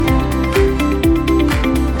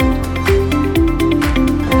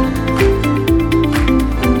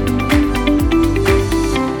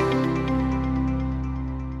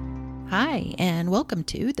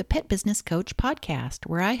to the Pet Business Coach podcast,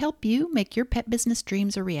 where I help you make your pet business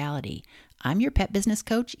dreams a reality. I'm your pet business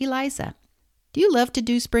coach, Eliza. Do you love to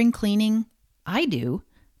do spring cleaning? I do.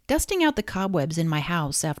 Dusting out the cobwebs in my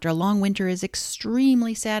house after a long winter is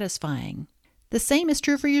extremely satisfying. The same is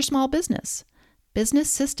true for your small business.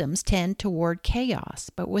 Business systems tend toward chaos,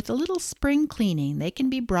 but with a little spring cleaning, they can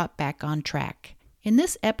be brought back on track. In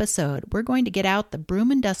this episode, we're going to get out the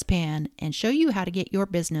broom and dustpan and show you how to get your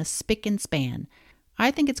business spick and span. I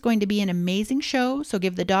think it's going to be an amazing show, so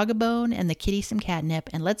give the dog a bone and the kitty some catnip,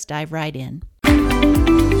 and let's dive right in.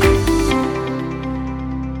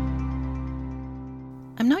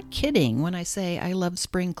 I'm not kidding when I say I love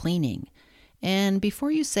spring cleaning. And before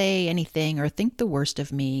you say anything or think the worst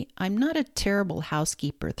of me, I'm not a terrible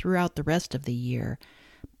housekeeper throughout the rest of the year.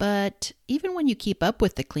 But even when you keep up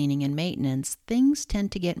with the cleaning and maintenance, things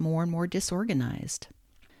tend to get more and more disorganized.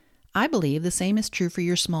 I believe the same is true for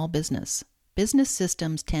your small business. Business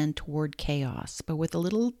systems tend toward chaos, but with a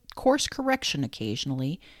little course correction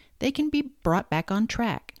occasionally, they can be brought back on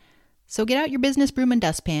track. So get out your business broom and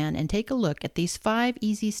dustpan and take a look at these 5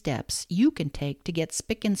 easy steps you can take to get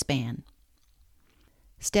spick and span.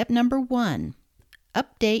 Step number 1,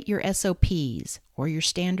 update your SOPs or your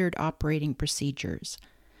standard operating procedures.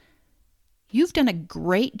 You've done a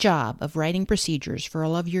great job of writing procedures for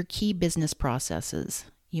all of your key business processes.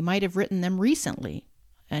 You might have written them recently.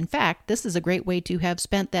 In fact, this is a great way to have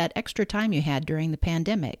spent that extra time you had during the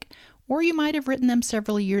pandemic, or you might have written them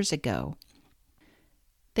several years ago.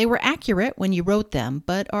 They were accurate when you wrote them,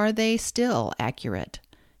 but are they still accurate?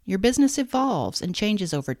 Your business evolves and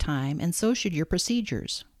changes over time, and so should your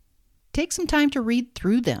procedures. Take some time to read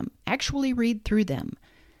through them. Actually read through them.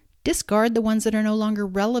 Discard the ones that are no longer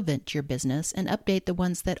relevant to your business and update the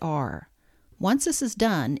ones that are. Once this is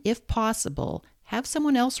done, if possible, have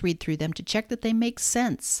someone else read through them to check that they make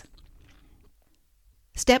sense.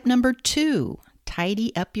 Step number 2,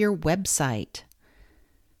 tidy up your website.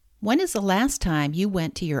 When is the last time you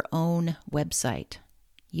went to your own website?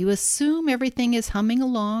 You assume everything is humming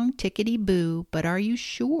along, tickety-boo, but are you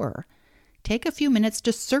sure? Take a few minutes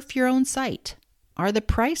to surf your own site. Are the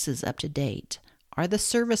prices up to date? Are the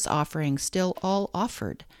service offerings still all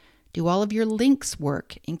offered? Do all of your links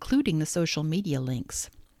work, including the social media links?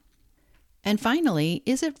 And finally,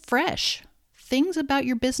 is it fresh? Things about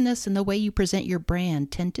your business and the way you present your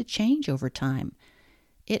brand tend to change over time.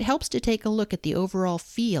 It helps to take a look at the overall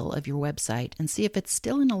feel of your website and see if it's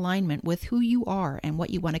still in alignment with who you are and what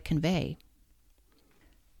you want to convey.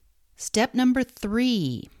 Step number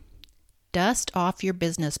 3, dust off your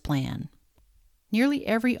business plan. Nearly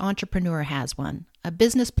every entrepreneur has one, a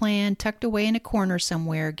business plan tucked away in a corner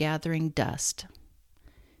somewhere gathering dust.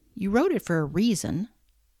 You wrote it for a reason.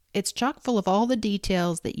 It's chock full of all the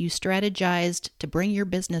details that you strategized to bring your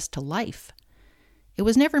business to life. It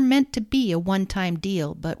was never meant to be a one-time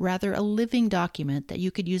deal, but rather a living document that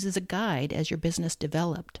you could use as a guide as your business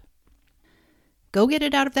developed. Go get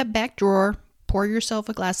it out of that back drawer, pour yourself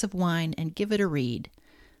a glass of wine, and give it a read.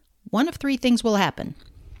 One of 3 things will happen.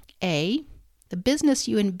 A, the business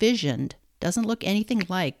you envisioned doesn't look anything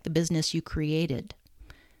like the business you created.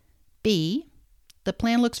 B, the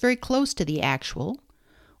plan looks very close to the actual.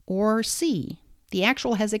 Or C, the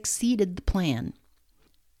actual has exceeded the plan.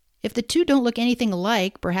 If the 2 don't look anything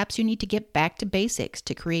alike, perhaps you need to get back to basics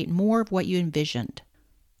to create more of what you envisioned.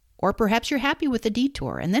 Or perhaps you're happy with the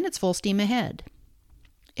detour and then it's full steam ahead.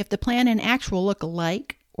 If the plan and actual look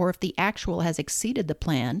alike, or if the actual has exceeded the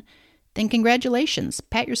plan, then congratulations,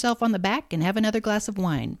 pat yourself on the back and have another glass of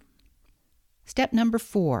wine. Step number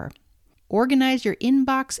 4, organize your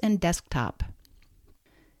inbox and desktop.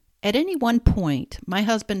 At any one point, my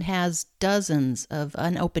husband has dozens of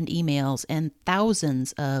unopened emails and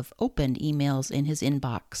thousands of opened emails in his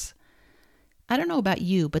inbox. I don't know about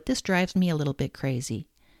you, but this drives me a little bit crazy.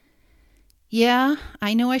 Yeah,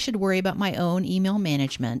 I know I should worry about my own email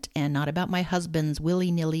management and not about my husband's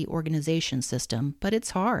willy-nilly organization system, but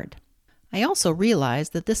it's hard. I also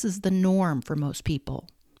realize that this is the norm for most people.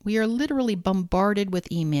 We are literally bombarded with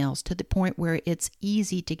emails to the point where it's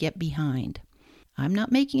easy to get behind. I'm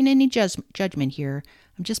not making any judgment here.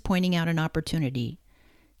 I'm just pointing out an opportunity.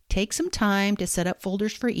 Take some time to set up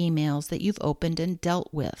folders for emails that you've opened and dealt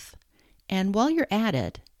with. And while you're at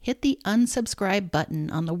it, hit the unsubscribe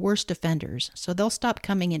button on the worst offenders so they'll stop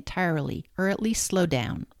coming entirely, or at least slow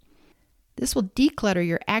down. This will declutter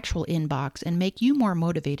your actual inbox and make you more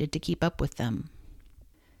motivated to keep up with them.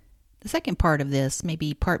 The second part of this,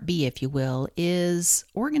 maybe part B if you will, is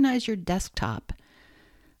organize your desktop.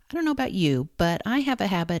 I don't know about you, but I have a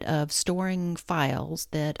habit of storing files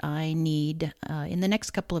that I need in the next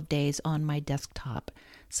couple of days on my desktop.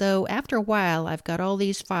 So after a while, I've got all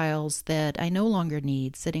these files that I no longer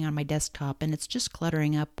need sitting on my desktop, and it's just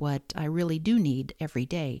cluttering up what I really do need every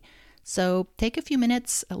day. So take a few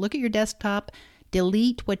minutes, look at your desktop,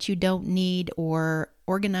 delete what you don't need, or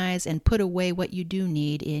organize and put away what you do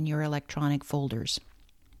need in your electronic folders.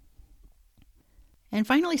 And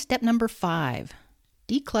finally, step number 5,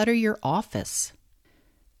 declutter your office.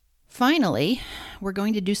 Finally, we're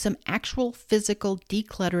going to do some actual physical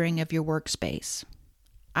decluttering of your workspace.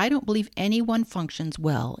 I don't believe anyone functions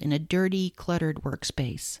well in a dirty, cluttered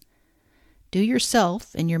workspace. Do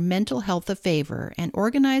yourself and your mental health a favor and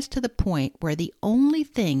organize to the point where the only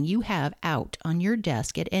thing you have out on your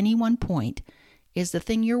desk at any one point is the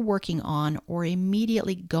thing you're working on or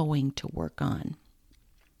immediately going to work on.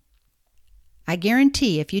 I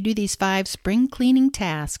guarantee if you do these 5 spring cleaning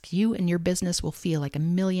tasks, you and your business will feel like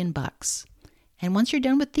 $1,000,000. And once you're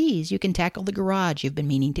done with these, you can tackle the garage you've been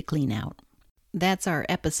meaning to clean out. That's our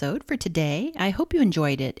episode for today. I hope you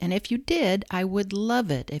enjoyed it, and if you did, I would love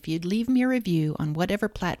it if you'd leave me a review on whatever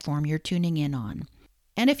platform you're tuning in on.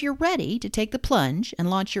 And if you're ready to take the plunge and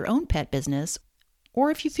launch your own pet business,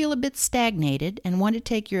 or if you feel a bit stagnated and want to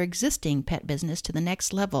take your existing pet business to the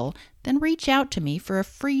next level, then reach out to me for a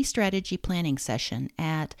free strategy planning session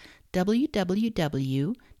at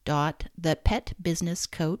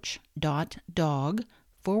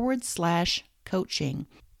www.thepetbusinesscoach.dog/coaching.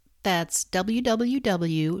 That's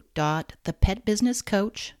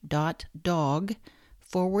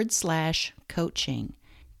www.thepetbusinesscoach.dog/coaching.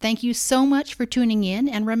 Thank you so much for tuning in,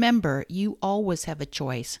 and remember, you always have a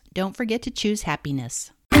choice. Don't forget to choose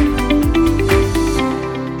happiness.